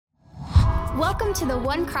Welcome to the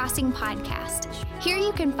One Crossing podcast. Here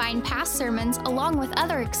you can find past sermons along with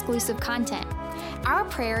other exclusive content. Our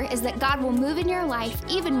prayer is that God will move in your life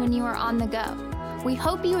even when you are on the go. We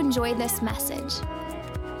hope you enjoy this message.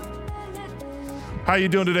 How you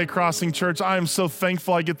doing today, Crossing Church? I am so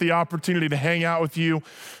thankful I get the opportunity to hang out with you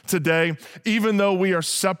today. Even though we are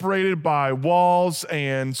separated by walls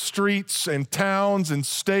and streets and towns and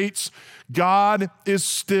states, God is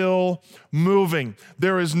still moving.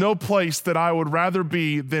 There is no place that I would rather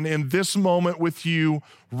be than in this moment with you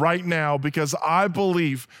right now, because I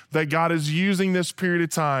believe that God is using this period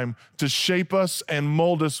of time to shape us and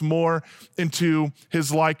mold us more into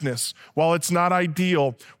his likeness. While it's not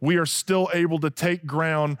ideal, we are still able to take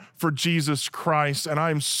ground for Jesus Christ. And I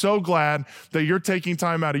am so glad that you're taking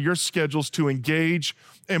time out of your schedules to engage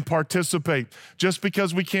and participate. Just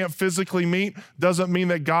because we can't physically meet doesn't mean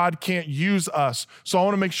that God can't use us. So I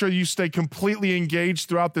want to make sure you stay completely engaged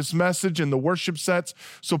throughout this message and the worship sets.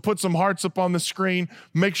 So put some hearts up on the screen.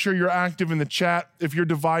 Make sure you're active in the chat if your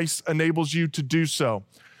device enables you to do so.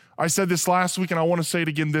 I said this last week and I want to say it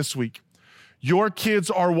again this week. Your kids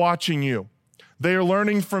are watching you. They are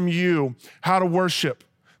learning from you how to worship.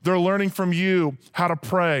 They're learning from you how to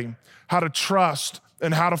pray, how to trust,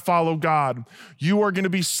 and how to follow God. You are going to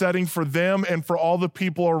be setting for them and for all the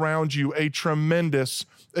people around you a tremendous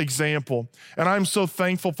example. And I'm so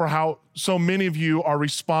thankful for how so many of you are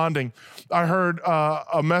responding. I heard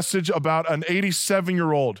a message about an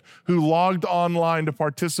 87-year-old who logged online to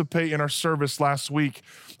participate in our service last week.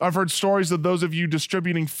 I've heard stories of those of you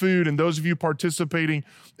distributing food and those of you participating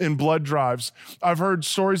in blood drives. I've heard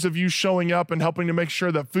stories of you showing up and helping to make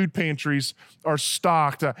sure that food pantries are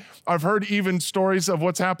stocked. I've heard even stories of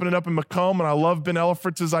what's happening up in Macomb, and I love Ben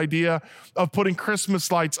Elfritz's idea of putting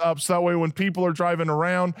Christmas lights up so that way when people are driving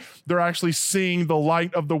around, they're actually seeing the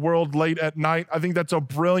light of the world late at night. I think that's a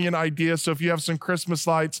brilliant idea. So if you have some Christmas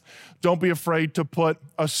lights, don't be afraid to put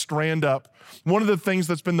a strand up. One of the things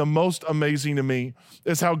that's been the most amazing to me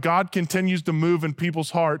is how God continues to move in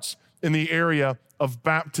people's hearts in the area of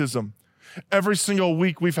baptism. Every single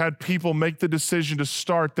week, we've had people make the decision to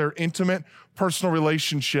start their intimate, personal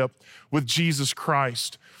relationship with Jesus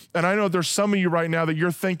Christ. And I know there's some of you right now that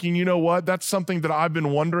you're thinking, you know what, that's something that I've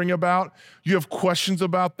been wondering about. You have questions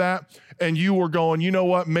about that, and you were going, you know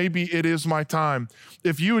what, maybe it is my time.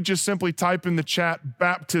 If you would just simply type in the chat,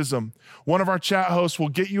 baptism, one of our chat hosts will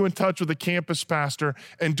get you in touch with a campus pastor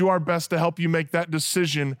and do our best to help you make that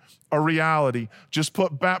decision a reality. Just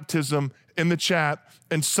put baptism in the chat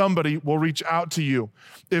and somebody will reach out to you.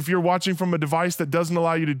 If you're watching from a device that doesn't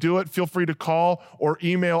allow you to do it, feel free to call or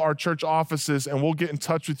email our church offices and we'll get in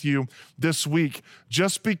touch with you this week.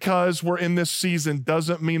 Just because we're in this season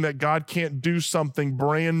doesn't mean that God can't do something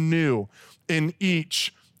brand new in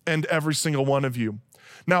each and every single one of you.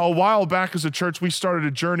 Now, a while back as a church, we started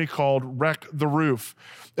a journey called Wreck the Roof.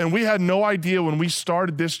 And we had no idea when we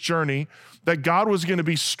started this journey that God was going to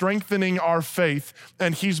be strengthening our faith,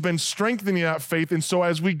 and he's been strengthening that faith. And so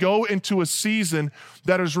as we go into a season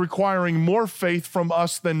that is requiring more faith from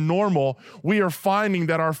us than normal, we are finding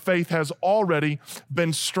that our faith has already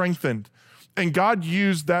been strengthened. And God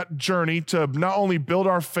used that journey to not only build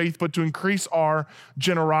our faith, but to increase our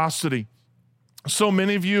generosity. So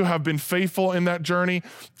many of you have been faithful in that journey.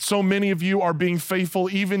 So many of you are being faithful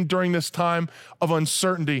even during this time of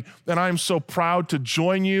uncertainty. And I am so proud to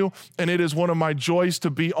join you. And it is one of my joys to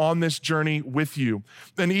be on this journey with you.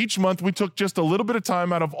 And each month we took just a little bit of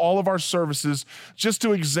time out of all of our services just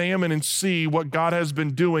to examine and see what God has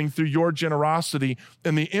been doing through your generosity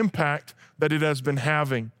and the impact that it has been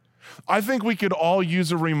having. I think we could all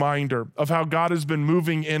use a reminder of how God has been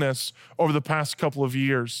moving in us over the past couple of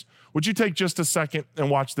years. Would you take just a second and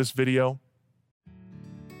watch this video?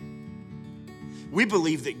 We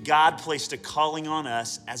believe that God placed a calling on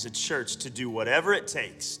us as a church to do whatever it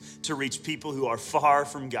takes to reach people who are far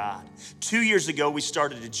from God. 2 years ago, we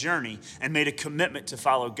started a journey and made a commitment to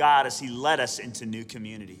follow God as he led us into new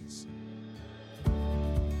communities.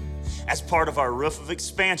 As part of our Roof of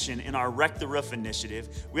Expansion in our Wreck the Roof initiative,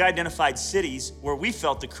 we identified cities where we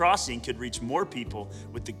felt the Crossing could reach more people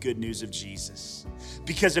with the good news of Jesus.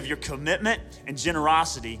 Because of your commitment and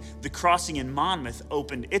generosity, the Crossing in Monmouth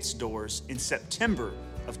opened its doors in September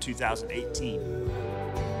of 2018.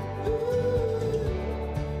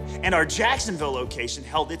 And our Jacksonville location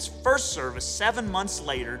held its first service 7 months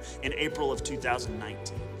later in April of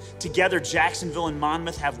 2019. Together, Jacksonville and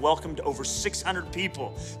Monmouth have welcomed over 600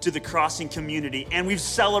 people to the Crossing community, and we've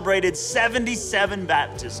celebrated 77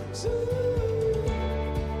 baptisms.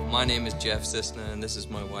 My name is Jeff Cisna, and this is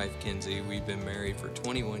my wife, Kinsey. We've been married for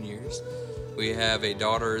 21 years. We have a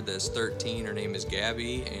daughter that's 13, her name is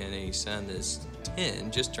Gabby, and a son that's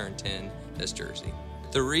 10, just turned 10, that's Jersey.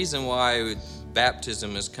 The reason why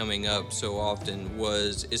baptism is coming up so often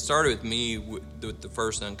was, it started with me with the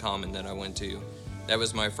first Uncommon that I went to. That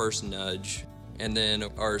was my first nudge. And then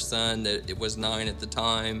our son, that it was 9 at the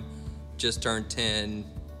time, just turned 10,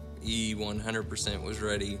 he 100% was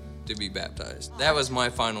ready to be baptized. That was my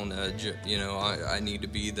final nudge. You know, I need to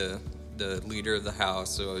be the leader of the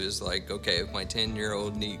house. So it was like, okay, if my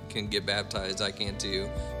 10-year-old can get baptized, I can too.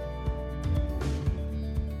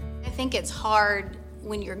 I think it's hard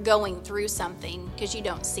when you're going through something because you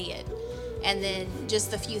don't see it. And then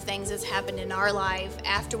just the few things that's happened in our life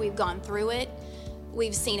after we've gone through it,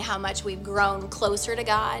 we've seen how much we've grown closer to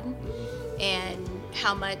God and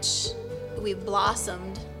how much we've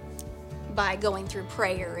blossomed by going through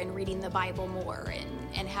prayer and reading the Bible more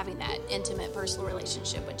and having that intimate personal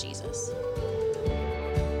relationship with Jesus.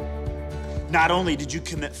 Not only did you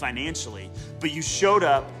commit financially, but you showed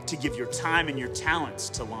up to give your time and your talents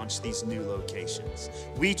to launch these new locations.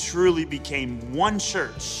 We truly became one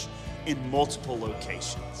church in multiple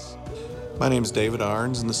locations. My name is David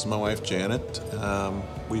Arns, and this is my wife, Janet.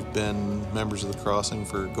 We've been members of the Crossing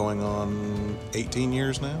for going on 18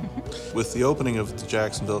 years now. With the opening of the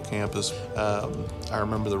Jacksonville campus, I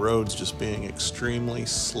remember the roads just being extremely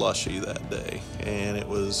slushy that day. And it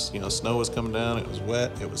was, snow was coming down, it was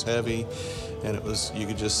wet, it was heavy, and you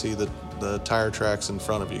could just see the tire tracks in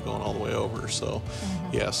front of you going all the way over. So,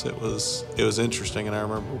 yes, it was interesting. And I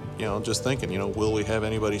remember, just thinking, will we have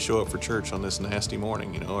anybody show up for church on this nasty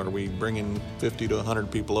morning? Are we bringing 50 to 100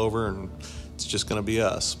 people over and it's just going to be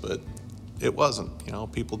us? But it wasn't.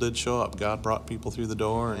 People did show up. God brought people through the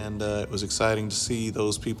door, and it was exciting to see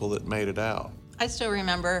those people that made it out. I still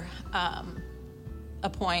remember a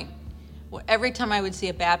point where every time I would see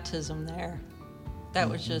a baptism there, that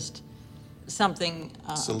was just something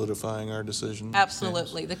solidifying our decision.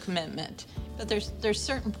 Absolutely, the commitment. But there's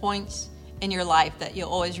certain points in your life that you'll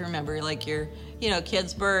always remember, like your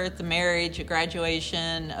kid's birth, a marriage, a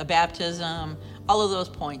graduation, a baptism, all of those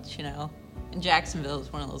points. And Jacksonville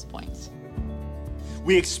is one of those points.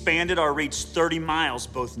 We expanded our reach 30 miles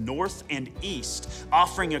both north and east,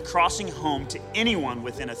 offering a Crossing home to anyone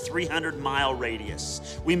within a 300-mile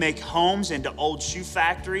radius. We make homes into old shoe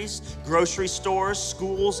factories, grocery stores,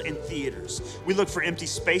 schools, and theaters. We look for empty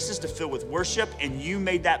spaces to fill with worship, and you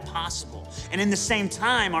made that possible. And in the same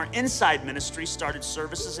time, our Inside ministry started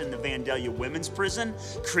services in the Vandalia Women's Prison,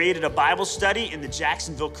 created a Bible study in the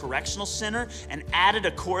Jacksonville Correctional Center, and added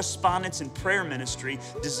a correspondence and prayer ministry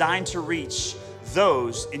designed to reach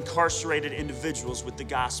those incarcerated individuals with the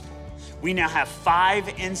gospel. We now have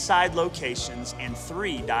 5 Inside locations and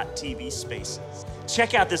 3 .tv spaces.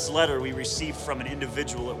 Check out this letter we received from an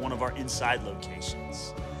individual at one of our Inside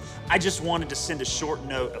locations. I just wanted to send a short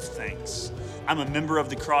note of thanks. I'm a member of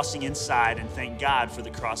the Crossing Inside and thank God for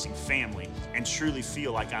the Crossing family and truly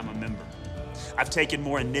feel like I'm a member. I've taken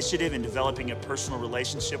more initiative in developing a personal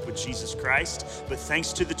relationship with Jesus Christ, but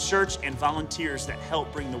thanks to the church and volunteers that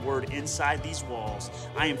help bring the word inside these walls,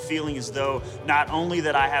 I am feeling as though not only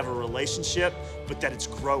that I have a relationship, but that it's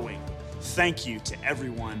growing. Thank you to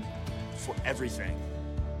everyone for everything.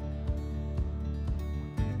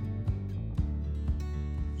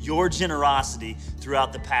 Your generosity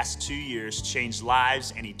throughout the past 2 years changed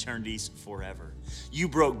lives and eternities forever. You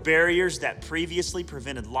broke barriers that previously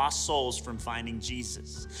prevented lost souls from finding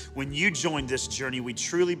Jesus. When you joined this journey, we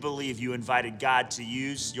truly believe you invited God to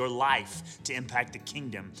use your life to impact the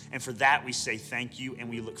kingdom. And for that, we say thank you, and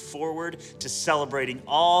we look forward to celebrating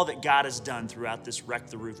all that God has done throughout this Wreck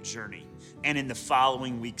the Roof journey and in the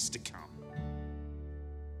following weeks to come.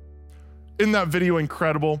 Isn't that video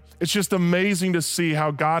incredible? It's just amazing to see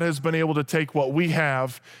how God has been able to take what we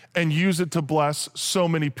have and use it to bless so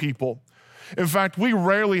many people. In fact, we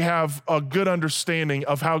rarely have a good understanding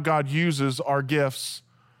of how God uses our gifts.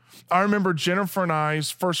 I remember Jennifer and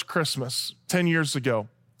I's first Christmas 10 years ago.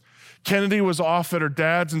 Kennedy was off at her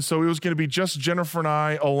dad's, and so it was going to be just Jennifer and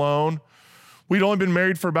I alone. We'd only been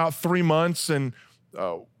married for about 3 months, and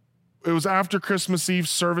it was after Christmas Eve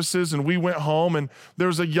services, and we went home, and there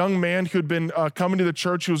was a young man who had been coming to the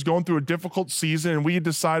church who was going through a difficult season, and we had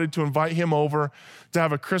decided to invite him over to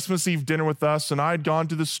have a Christmas Eve dinner with us. And I had gone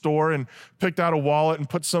to the store and picked out a wallet and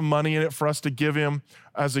put some money in it for us to give him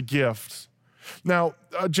as a gift. Now,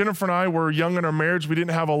 Jennifer and I were young in our marriage. We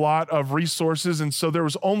didn't have a lot of resources, and so there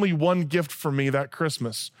was only one gift for me that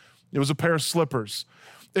Christmas. It was a pair of slippers.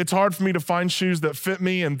 It's hard for me to find shoes that fit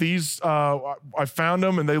me, and these, I found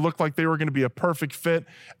them, and they looked like they were going to be a perfect fit,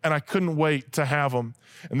 and I couldn't wait to have them.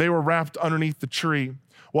 And they were wrapped underneath the tree.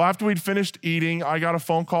 Well, after we'd finished eating, I got a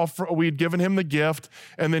phone call. We'd given him the gift,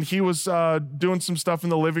 and then he was doing some stuff in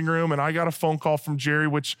the living room, and I got a phone call from Jerry,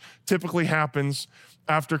 which typically happens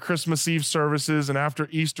after Christmas Eve services and after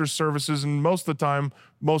Easter services, and most of the time,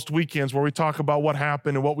 most weekends, where we talk about what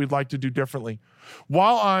happened and what we'd like to do differently.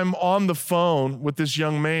 While I'm on the phone with this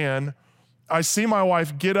young man, I see my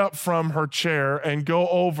wife get up from her chair and go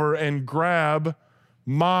over and grab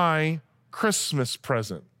my Christmas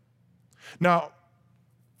present. Now,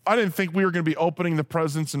 I didn't think we were going to be opening the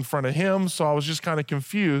presents in front of him, so I was just kind of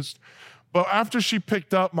confused. But after she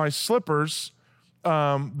picked up my slippers,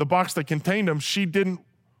 the box that contained them, she didn't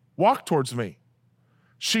walk towards me.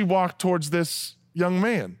 She walked towards this young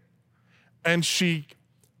man, and she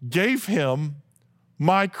gave him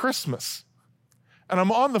my Christmas. And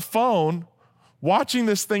I'm on the phone watching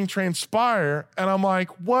this thing transpire, and I'm like,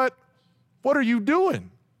 what are you doing?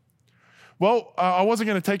 Well, I wasn't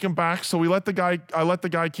going to take him back, so I let the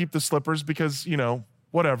guy keep the slippers because,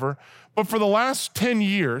 whatever. But for the last 10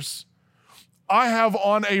 years, I have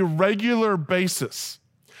on a regular basis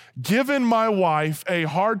given my wife a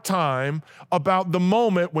hard time about the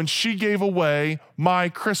moment when she gave away my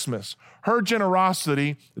Christmas. Her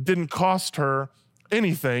generosity didn't cost her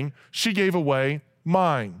anything. She gave away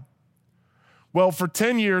mine. Well, for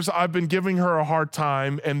 10 years, I've been giving her a hard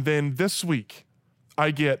time, and then this week,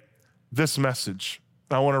 I get this message.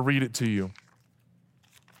 I want to read it to you.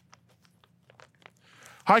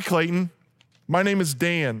 Hi, Clayton. My name is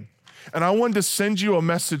Dan, and I wanted to send you a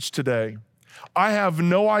message today. I have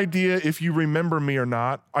no idea if you remember me or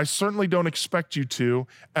not. I certainly don't expect you to,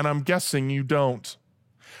 and I'm guessing you don't.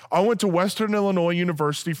 I went to Western Illinois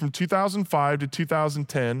University from 2005 to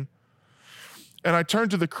 2010, and I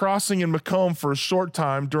turned to the Crossing in Macomb for a short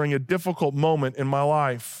time during a difficult moment in my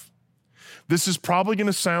life. This is probably going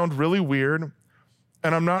to sound really weird,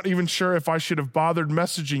 and I'm not even sure if I should have bothered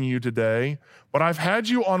messaging you today, but I've had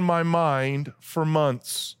you on my mind for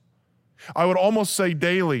months. I would almost say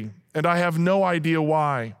daily, and I have no idea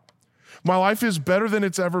why. My life is better than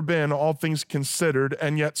it's ever been, all things considered,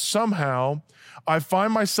 and yet somehow I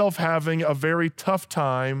find myself having a very tough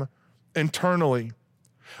time internally.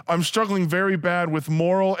 I'm struggling very bad with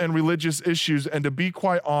moral and religious issues, and to be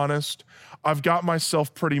quite honest, I've got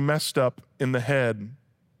myself pretty messed up in the head.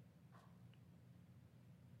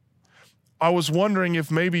 I was wondering if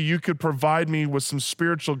maybe you could provide me with some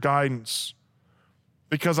spiritual guidance,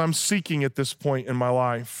 because I'm seeking at this point in my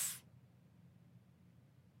life.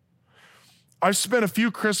 I've spent a few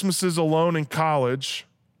Christmases alone in college,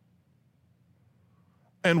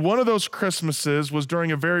 and one of those Christmases was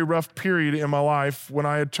during a very rough period in my life when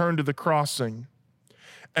I had turned to the Crossing.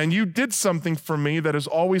 And you did something for me that has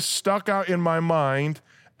always stuck out in my mind,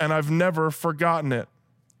 and I've never forgotten it.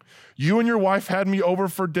 You and your wife had me over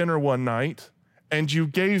for dinner one night, and you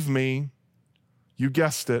gave me, you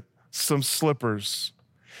guessed it, some slippers.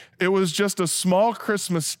 It was just a small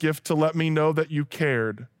Christmas gift to let me know that you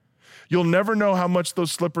cared. You'll never know how much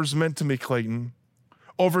those slippers meant to me, Clayton.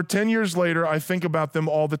 Over 10 years later, I think about them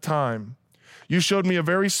all the time. You showed me a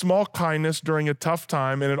very small kindness during a tough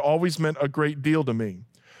time, and it always meant a great deal to me.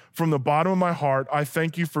 From the bottom of my heart, I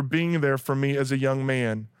thank you for being there for me as a young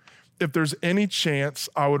man. If there's any chance,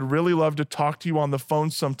 I would really love to talk to you on the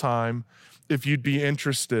phone sometime if you'd be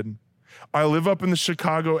interested. I live up in the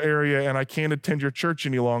Chicago area, and I can't attend your church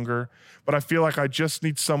any longer, but I feel like I just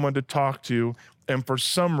need someone to talk to, and for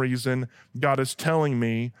some reason, God is telling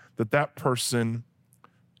me that person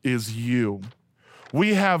is you.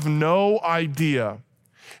 We have no idea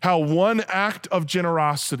how one act of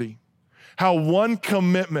generosity, how one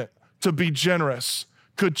commitment to be generous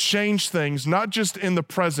could change things, not just in the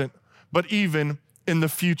present, but even in the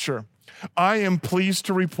future. I am pleased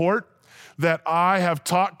to report that I have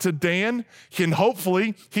talked to Dan, and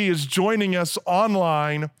hopefully he is joining us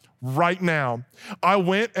online right now. I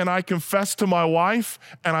went and I confessed to my wife,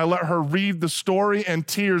 and I let her read the story, and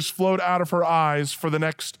tears flowed out of her eyes for the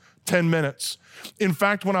next 10 minutes. In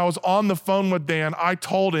fact, when I was on the phone with Dan, I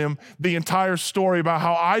told him the entire story about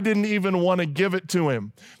how I didn't even want to give it to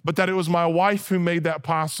him, but that it was my wife who made that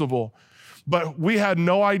possible. But we had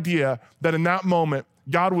no idea that in that moment,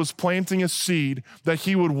 God was planting a seed that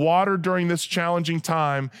he would water during this challenging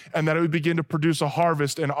time, and that it would begin to produce a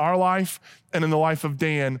harvest in our life and in the life of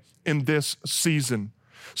Dan in this season.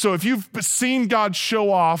 So if you've seen God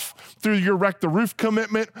show off through your Wreck the Roof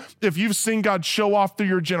commitment, if you've seen God show off through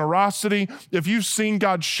your generosity, if you've seen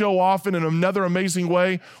God show off in another amazing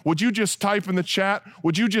way, would you just type in the chat?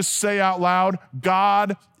 Would you just say out loud,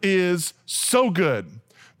 God is so good?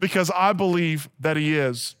 Because I believe that he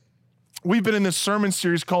is. We've been in this sermon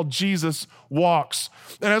series called Jesus Walks.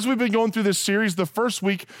 And as we've been going through this series, the first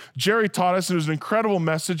week, Jerry taught us, and it was an incredible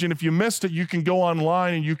message. And if you missed it, you can go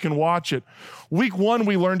online and you can watch it. Week 1,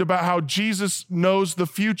 we learned about how Jesus knows the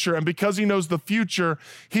future. And because he knows the future,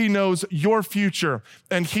 he knows your future.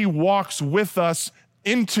 And he walks with us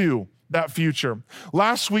into that future.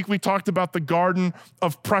 Last week, we talked about the garden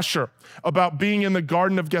of pressure, about being in the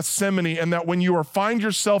Garden of Gethsemane, and that when you find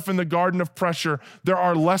yourself in the garden of pressure, there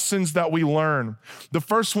are lessons that we learn. The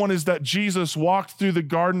first one is that Jesus walked through the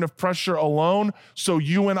garden of pressure alone, so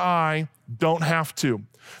you and I don't have to.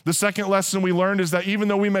 The second lesson we learned is that even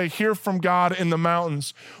though we may hear from God in the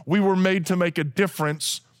mountains, we were made to make a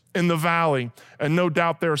difference in the valley. And no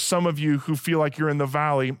doubt there are some of you who feel like you're in the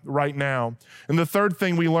valley right now. And the third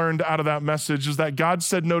thing we learned out of that message is that God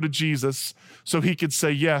said no to Jesus so he could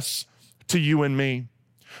say yes to you and me.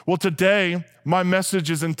 Well, today, my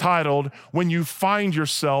message is entitled, When You Find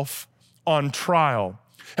Yourself on Trial.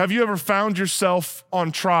 Have you ever found yourself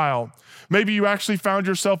on trial? Maybe you actually found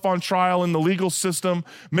yourself on trial in the legal system.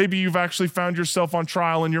 Maybe you've actually found yourself on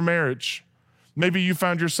trial in your marriage. Maybe you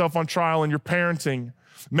found yourself on trial in your parenting.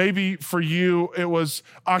 Maybe for you, it was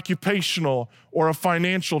occupational or a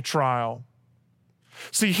financial trial.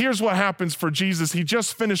 See, here's what happens for Jesus. He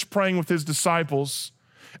just finished praying with his disciples,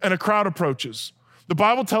 and a crowd approaches. The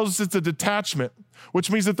Bible tells us it's a detachment,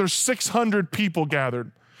 which means that there's 600 people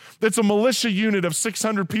gathered. It's a militia unit of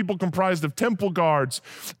 600 people comprised of temple guards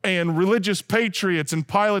and religious patriots and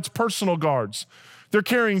Pilate's personal guards. They're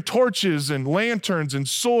carrying torches and lanterns and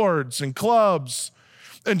swords and clubs.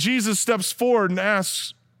 And Jesus steps forward and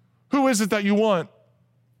asks, who is it that you want?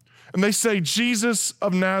 And they say, Jesus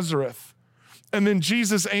of Nazareth. And then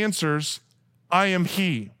Jesus answers, I am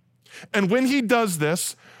he. And when he does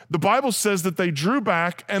this, the Bible says that they drew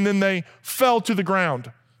back and then they fell to the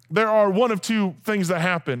ground. There are one of two things that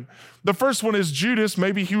happen. The first one is Judas,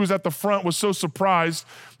 maybe he was at the front, was so surprised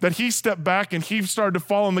that he stepped back and he started to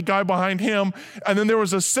fall on the guy behind him. And then there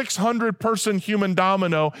was a 600-person human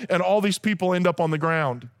domino and all these people end up on the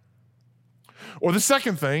ground. Or the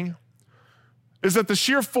second thing is that the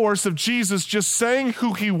sheer force of Jesus just saying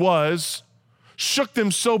who he was shook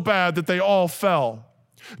them so bad that they all fell.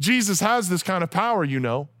 Jesus has this kind of power, you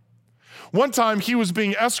know. One time he was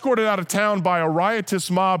being escorted out of town by a riotous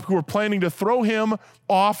mob who were planning to throw him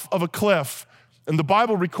off of a cliff. And the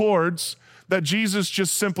Bible records that Jesus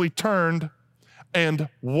just simply turned and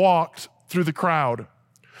walked through the crowd.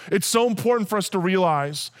 It's so important for us to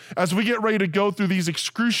realize as we get ready to go through these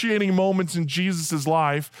excruciating moments in Jesus'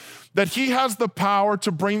 life that he has the power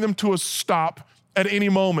to bring them to a stop at any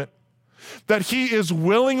moment, that he is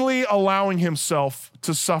willingly allowing himself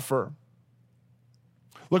to suffer.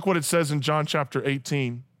 Look what it says in John chapter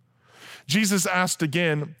 18. Jesus asked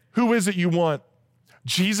again, who is it you want?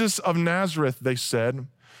 Jesus of Nazareth, they said.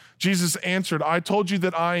 Jesus answered, I told you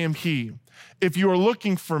that I am he. If you are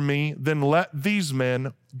looking for me, then let these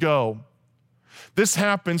men go. This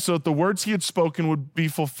happened so that the words he had spoken would be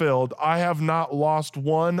fulfilled. I have not lost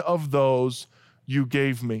one of those you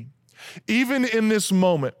gave me. Even in this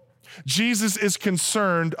moment, Jesus is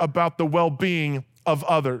concerned about the well-being of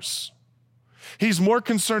others. He's more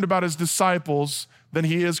concerned about his disciples than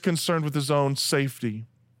he is concerned with his own safety.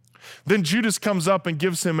 Then Judas comes up and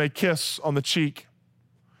gives him a kiss on the cheek.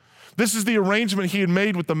 This is the arrangement he had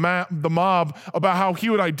made with the mob about how he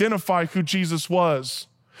would identify who Jesus was.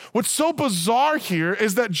 What's so bizarre here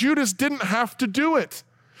is that Judas didn't have to do it.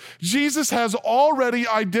 Jesus has already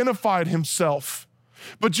identified himself.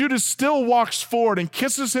 But Judas still walks forward and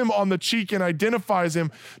kisses him on the cheek and identifies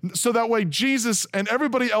him so that way Jesus and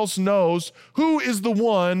everybody else knows who is the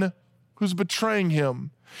one who's betraying him.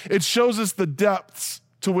 It shows us the depths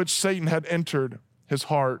to which Satan had entered his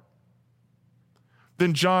heart.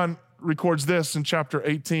 Then John records this in chapter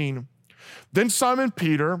 18. Then Simon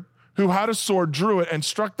Peter, who had a sword, drew it and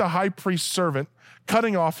struck the high priest's servant,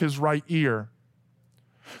 cutting off his right ear.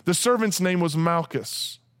 The servant's name was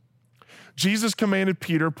Malchus. Jesus commanded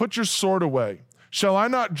Peter, put your sword away. Shall I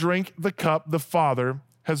not drink the cup the Father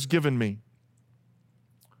has given me?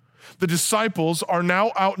 The disciples are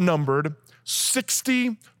now outnumbered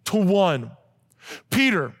 60-1.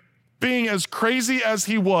 Peter, being as crazy as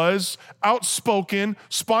he was, outspoken,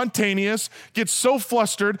 spontaneous, gets so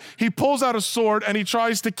flustered, he pulls out a sword and he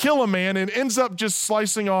tries to kill a man and ends up just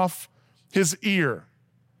slicing off his ear.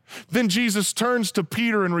 Then Jesus turns to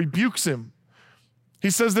Peter and rebukes him. He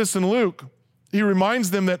says this in Luke. He reminds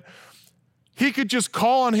them that he could just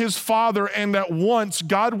call on his Father and at once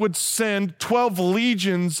God would send 12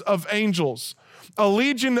 legions of angels. A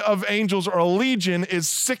legion of angels or a legion is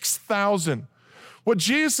 6,000, What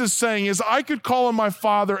Jesus is saying is, I could call on my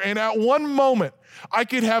Father, and at one moment, I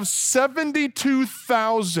could have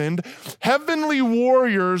 72,000 heavenly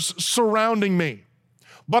warriors surrounding me,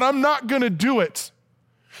 but I'm not going to do it.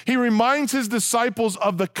 He reminds his disciples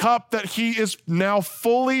of the cup that he is now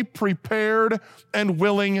fully prepared and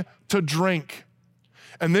willing to drink.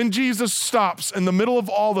 And then Jesus stops in the middle of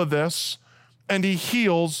all of this, and he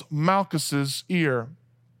heals Malchus's ear.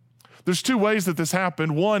 There's two ways that this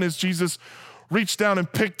happened. One is Jesus reached down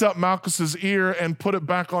and picked up Malchus's ear and put it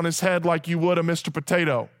back on his head like you would a Mr.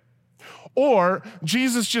 Potato. Or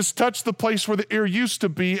Jesus just touched the place where the ear used to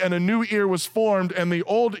be and a new ear was formed and the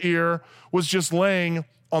old ear was just laying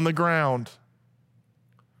on the ground.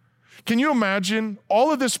 Can you imagine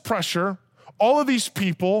all of this pressure, all of these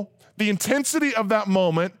people, the intensity of that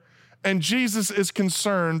moment, and Jesus is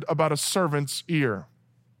concerned about a servant's ear?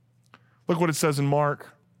 Look what it says in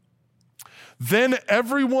Mark. Then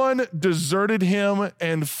everyone deserted him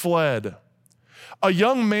and fled. A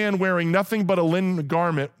young man wearing nothing but a linen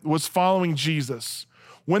garment was following Jesus.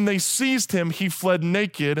 When they seized him, he fled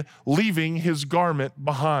naked, leaving his garment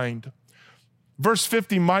behind. Verse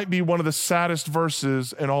 50 might be one of the saddest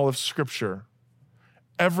verses in all of Scripture.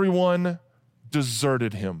 Everyone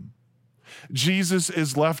deserted him. Jesus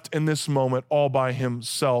is left in this moment all by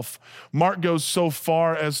himself. Mark goes so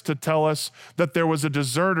far as to tell us that there was a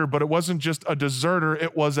deserter, but it wasn't just a deserter,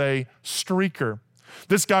 it was a streaker.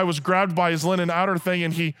 This guy was grabbed by his linen outer thing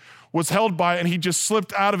and he was held by it and he just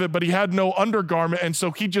slipped out of it, but he had no undergarment, and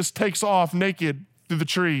so he just takes off naked through the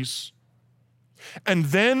trees. And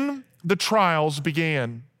then the trials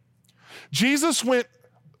began. Jesus went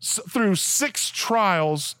through 6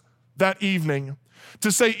 trials that evening.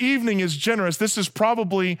 To say evening is generous. This is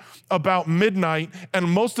probably about midnight, and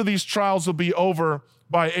most of these trials will be over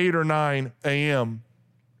by 8 or 9 a.m.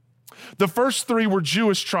 The first 3 were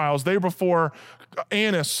Jewish trials. They were before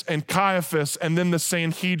Annas and Caiaphas and then the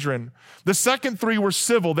Sanhedrin. The second 3 were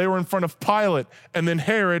civil. They were in front of Pilate and then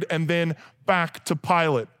Herod and then back to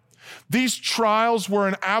Pilate. These trials were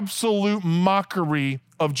an absolute mockery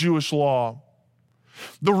of Jewish law.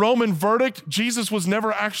 The Roman verdict, Jesus was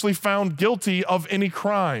never actually found guilty of any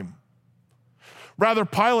crime. Rather,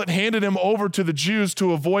 Pilate handed him over to the Jews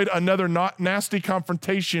to avoid another nasty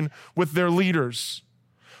confrontation with their leaders.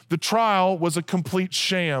 The trial was a complete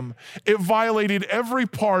sham. It violated every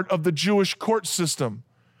part of the Jewish court system.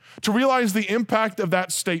 To realize the impact of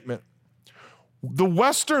that statement, the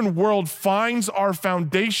Western world finds our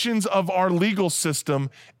foundations of our legal system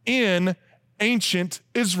in ancient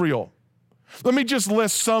Israel. Let me just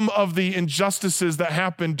list some of the injustices that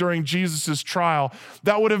happened during Jesus' trial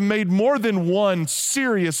that would have made more than one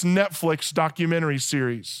serious Netflix documentary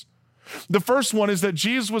series. The first one is that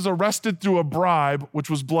Jesus was arrested through a bribe, which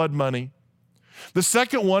was blood money. The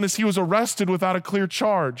second one is he was arrested without a clear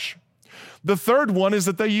charge. The third one is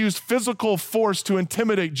that they used physical force to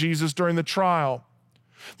intimidate Jesus during the trial.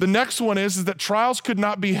 The next one is that trials could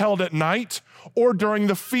not be held at night or during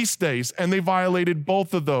the feast days, and they violated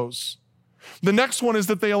both of those. The next one is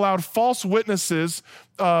that they allowed false witnesses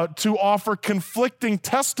to offer conflicting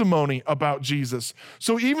testimony about Jesus.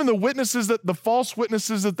 So even the false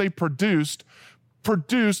witnesses that they produced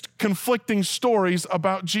conflicting stories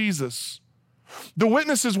about Jesus. The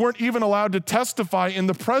witnesses weren't even allowed to testify in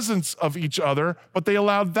the presence of each other, but they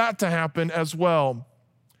allowed that to happen as well.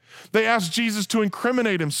 They asked Jesus to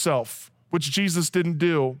incriminate himself, which Jesus didn't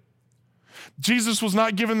do. Jesus was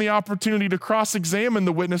not given the opportunity to cross-examine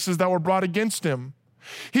the witnesses that were brought against him.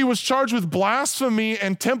 He was charged with blasphemy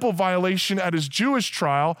and temple violation at his Jewish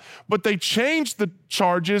trial, but they changed the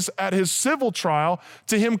charges at his civil trial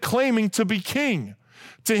to him claiming to be king,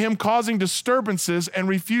 to him causing disturbances and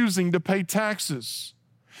refusing to pay taxes.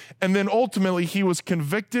 And then ultimately he was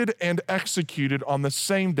convicted and executed on the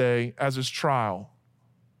same day as his trial.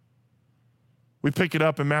 We pick it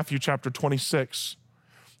up in Matthew chapter 26.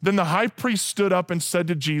 Then the high priest stood up and said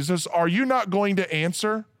to Jesus, "Are you not going to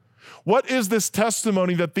answer? What is this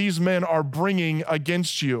testimony that these men are bringing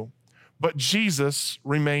against you?" But Jesus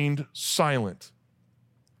remained silent.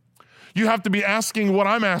 You have to be asking what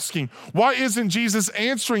I'm asking. Why isn't Jesus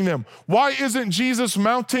answering them? Why isn't Jesus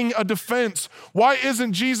mounting a defense? Why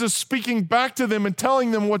isn't Jesus speaking back to them and telling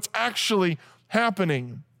them what's actually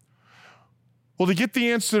happening? Well, to get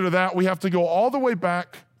the answer to that, we have to go all the way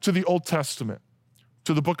back to the Old Testament,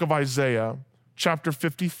 to the book of Isaiah, chapter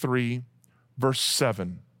 53, verse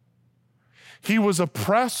 7. He was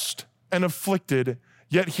oppressed and afflicted,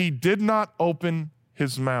 yet he did not open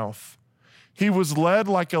his mouth. He was led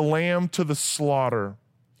like a lamb to the slaughter,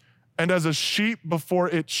 and as a sheep before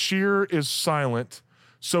its shearer is silent,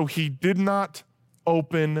 so he did not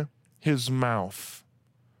open his mouth.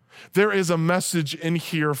 There is a message in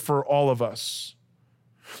here for all of us.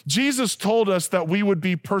 Jesus told us that we would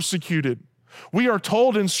be persecuted. We are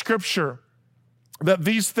told in Scripture that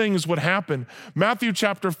these things would happen. Matthew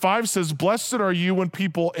chapter 5 says, "Blessed are you when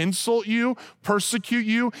people insult you, persecute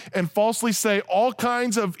you, and falsely say all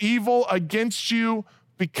kinds of evil against you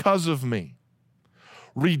because of me.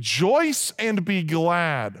 Rejoice and be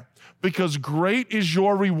glad, because great is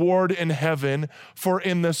your reward in heaven, for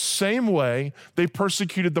in the same way they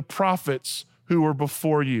persecuted the prophets who were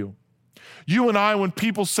before you." You and I, when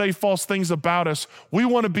people say false things about us, we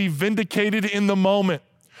want to be vindicated in the moment.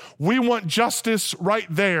 We want justice right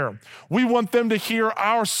there. We want them to hear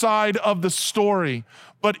our side of the story.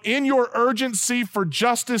 But in your urgency for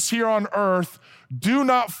justice here on earth, do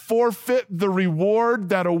not forfeit the reward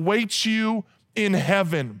that awaits you in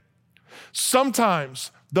heaven.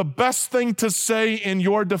 Sometimes the best thing to say in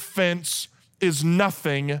your defense is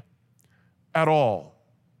nothing at all.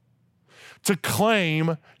 To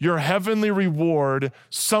claim your heavenly reward,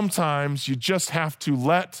 sometimes you just have to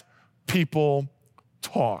let people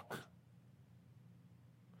talk.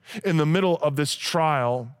 In the middle of this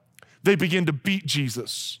trial, they begin to beat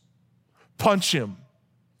Jesus, punch him,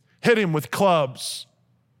 hit him with clubs.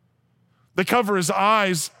 They cover his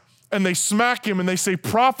eyes and they smack him and they say,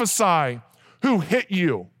 "Prophesy, who hit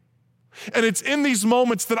you?" And it's in these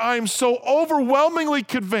moments that I am so overwhelmingly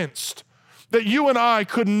convinced that you and I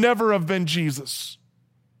could never have been Jesus.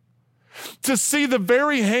 To see the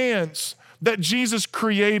very hands that Jesus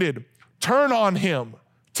created turn on him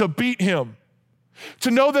to beat him.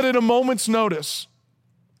 To know that at a moment's notice,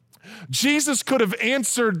 Jesus could have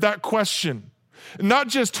answered that question. Not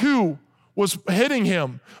just who was hitting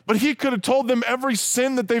him, but he could have told them every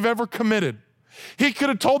sin that they've ever committed. He could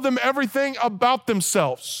have told them everything about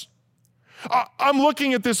themselves. I'm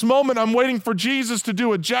looking at this moment, I'm waiting for Jesus to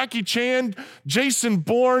do a Jackie Chan, Jason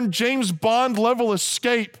Bourne, James Bond level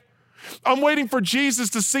escape. I'm waiting for Jesus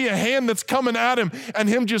to see a hand that's coming at him and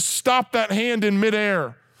him just stop that hand in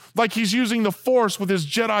midair, like he's using the Force with his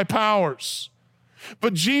Jedi powers.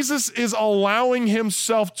 But Jesus is allowing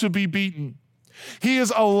himself to be beaten. He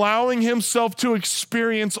is allowing himself to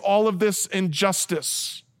experience all of this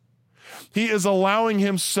injustice. He is allowing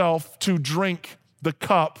himself to drink the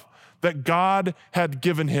cup that God had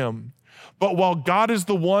given him. But while God is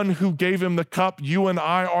the one who gave him the cup, you and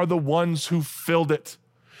I are the ones who filled it.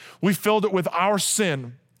 We filled it with our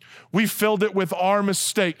sin. We filled it with our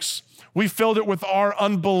mistakes. We filled it with our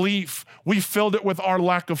unbelief. We filled it with our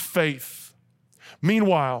lack of faith.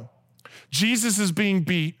 Meanwhile, Jesus is being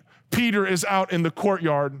beat. Peter is out in the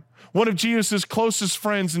courtyard, one of Jesus' closest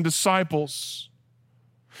friends and disciples.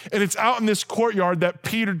 And it's out in this courtyard that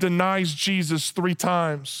Peter denies Jesus 3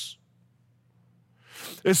 times.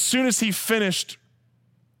 As soon as he finished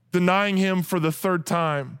denying him for the 3rd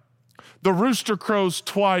time, the rooster crows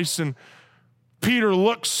twice, and Peter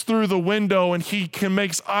looks through the window and he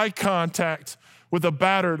makes eye contact with a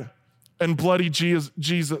battered and bloody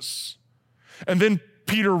Jesus. And then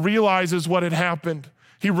Peter realizes what had happened.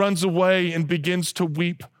 He runs away and begins to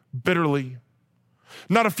weep bitterly.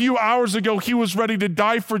 Not a few hours ago, he was ready to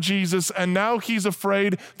die for Jesus, and now he's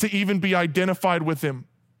afraid to even be identified with him.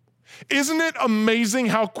 Isn't it amazing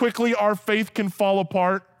how quickly our faith can fall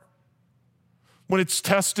apart when it's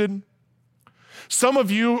tested? Some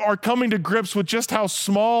of you are coming to grips with just how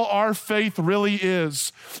small our faith really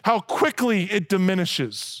is, how quickly it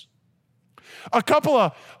diminishes. A couple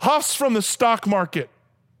of huffs from the stock market,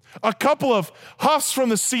 a couple of huffs from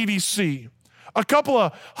the CDC, a couple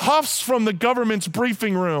of huffs from the government's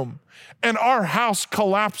briefing room, and our house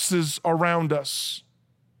collapses around us.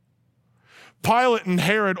 Pilate and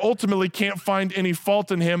Herod ultimately can't find any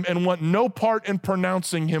fault in him and want no part in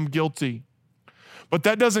pronouncing him guilty. But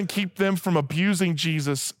that doesn't keep them from abusing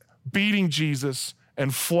Jesus, beating Jesus,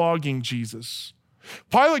 and flogging Jesus.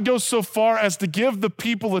 Pilate goes so far as to give the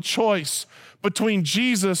people a choice between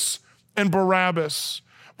Jesus and Barabbas.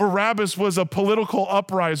 Barabbas was a political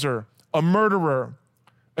upriser, a murderer,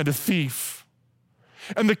 and a thief.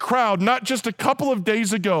 And the crowd, not just a couple of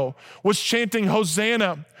days ago, was chanting,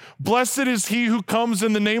 "Hosanna, blessed is he who comes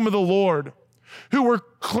in the name of the Lord," who were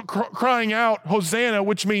crying out, "Hosanna,"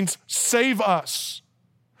 which means save us.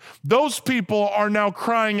 Those people are now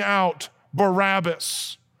crying out,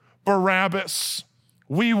 "Barabbas, Barabbas.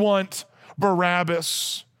 We want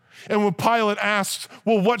Barabbas." And when Pilate asks,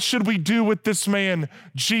 "Well, what should we do with this man,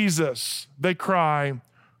 Jesus?" they cry,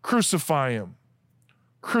 "Crucify him,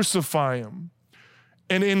 crucify him."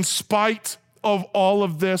 And in spite of all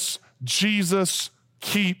of this, Jesus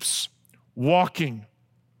keeps walking.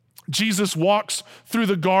 Jesus walks through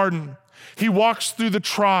the garden, He walks through the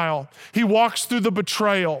trial. He walks through the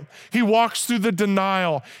betrayal. He walks through the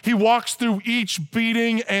denial. He walks through each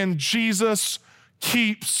beating, and Jesus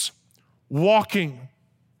keeps walking.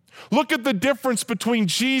 Look at the difference between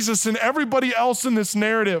Jesus and everybody else in this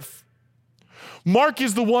narrative. Mark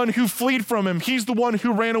is the one who fled from him. He's the one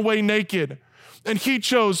who ran away naked, and he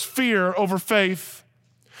chose fear over faith.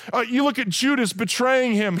 You look at Judas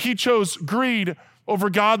betraying him. He chose greed over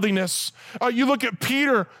godliness. You look at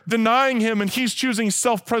Peter denying him, and he's choosing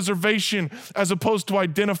self-preservation as opposed to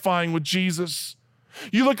identifying with Jesus.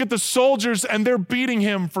 You look at the soldiers, and they're beating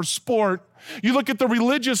him for sport. You look at the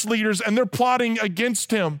religious leaders, and they're plotting against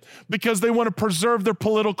him because they want to preserve their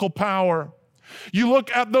political power. You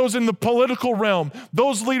look at those in the political realm.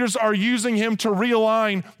 Those leaders are using him to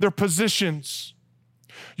realign their positions.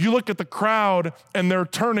 You look at the crowd, and they're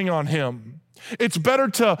turning on him. It's better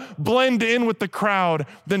to blend in with the crowd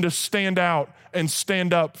than to stand out and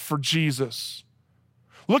stand up for Jesus.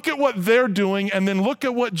 Look at what they're doing, and then look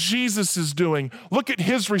at what Jesus is doing. Look at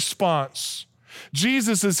his response.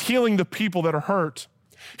 Jesus is healing the people that are hurt.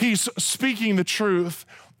 He's speaking the truth,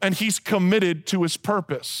 and he's committed to his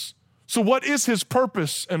purpose. So what is his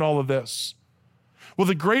purpose in all of this? Well,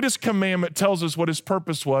 the greatest commandment tells us what his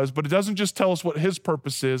purpose was, but it doesn't just tell us what his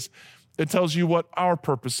purpose is. It tells you what our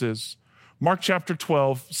purpose is. Mark chapter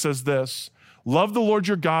 12 says this: love the Lord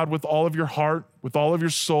your God with all of your heart, with all of your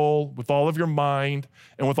soul, with all of your mind,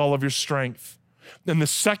 and with all of your strength. And the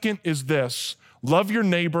second is this: love your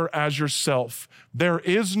neighbor as yourself. There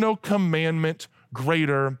is no commandment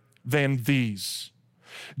greater than these.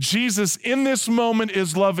 Jesus in this moment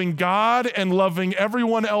is loving God and loving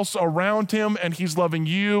everyone else around him, and he's loving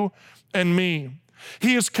you and me.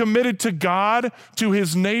 He is committed to God, to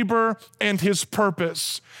his neighbor, and his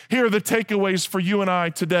purpose. Here are the takeaways for you and I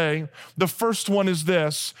today. The first one is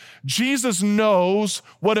this: Jesus knows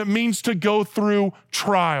what it means to go through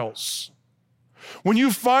trials. When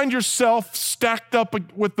you find yourself stacked up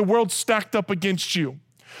with the world stacked up against you,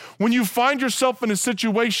 when you find yourself in a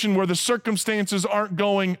situation where the circumstances aren't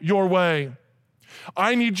going your way,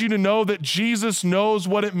 I need you to know that Jesus knows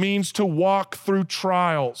what it means to walk through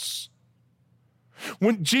trials.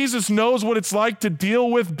 When Jesus knows what it's like to deal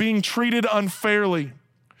with being treated unfairly,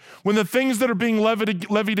 when the things that are being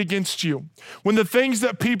levied against you, when the things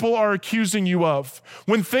that people are accusing you of,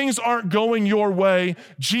 when things aren't going your way,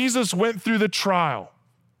 Jesus went through the trial.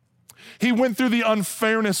 He went through the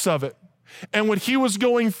unfairness of it. And when he was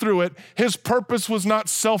going through it, his purpose was not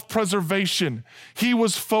self-preservation. He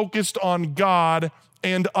was focused on God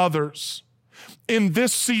and others. In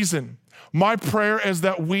this season, my prayer is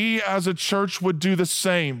that we as a church would do the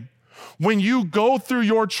same. When you go through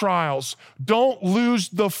your trials, don't lose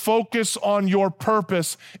the focus on your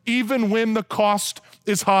purpose, even when the cost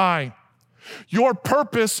is high. Your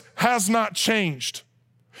purpose has not changed.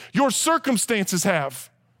 Your circumstances have.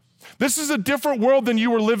 This is a different world than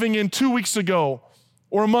you were living in 2 weeks ago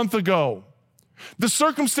or a month ago. The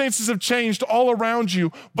circumstances have changed all around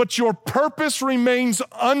you, but your purpose remains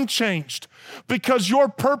unchanged because your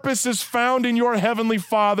purpose is found in your Heavenly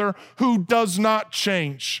Father who does not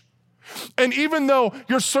change. And even though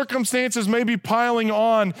your circumstances may be piling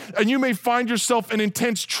on and you may find yourself in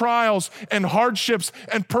intense trials and hardships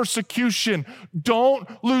and persecution, don't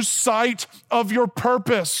lose sight of your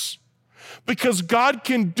purpose because God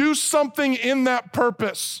can do something in that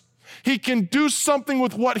purpose. He can do something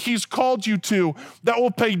with what he's called you to that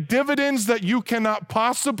will pay dividends that you cannot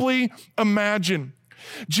possibly imagine.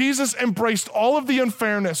 Jesus embraced all of the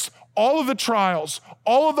unfairness, all of the trials,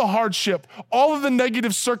 all of the hardship, all of the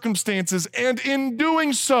negative circumstances, and in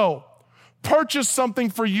doing so, purchased something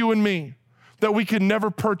for you and me that we could never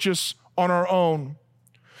purchase on our own.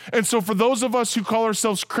 And so for those of us who call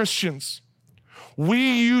ourselves Christians,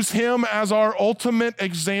 we use him as our ultimate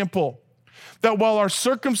example. That while our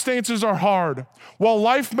circumstances are hard, while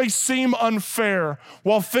life may seem unfair,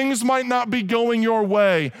 while things might not be going your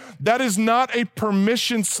way, that is not a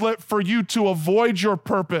permission slip for you to avoid your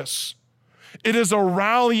purpose. It is a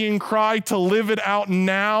rallying cry to live it out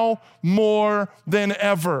now more than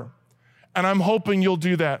ever. And I'm hoping you'll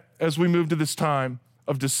do that as we move to this time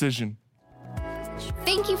of decision.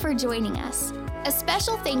 Thank you for joining us. A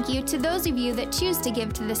special thank you to those of you that choose to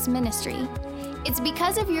give to this ministry. It's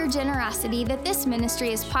because of your generosity that this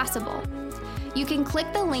ministry is possible. You can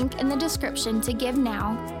click the link in the description to give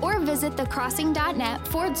now or visit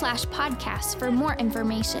thecrossing.net/podcast for more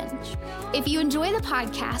information. If you enjoy the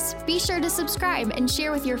podcast, be sure to subscribe and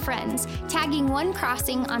share with your friends, tagging One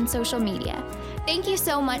Crossing on social media. Thank you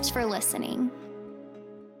so much for listening.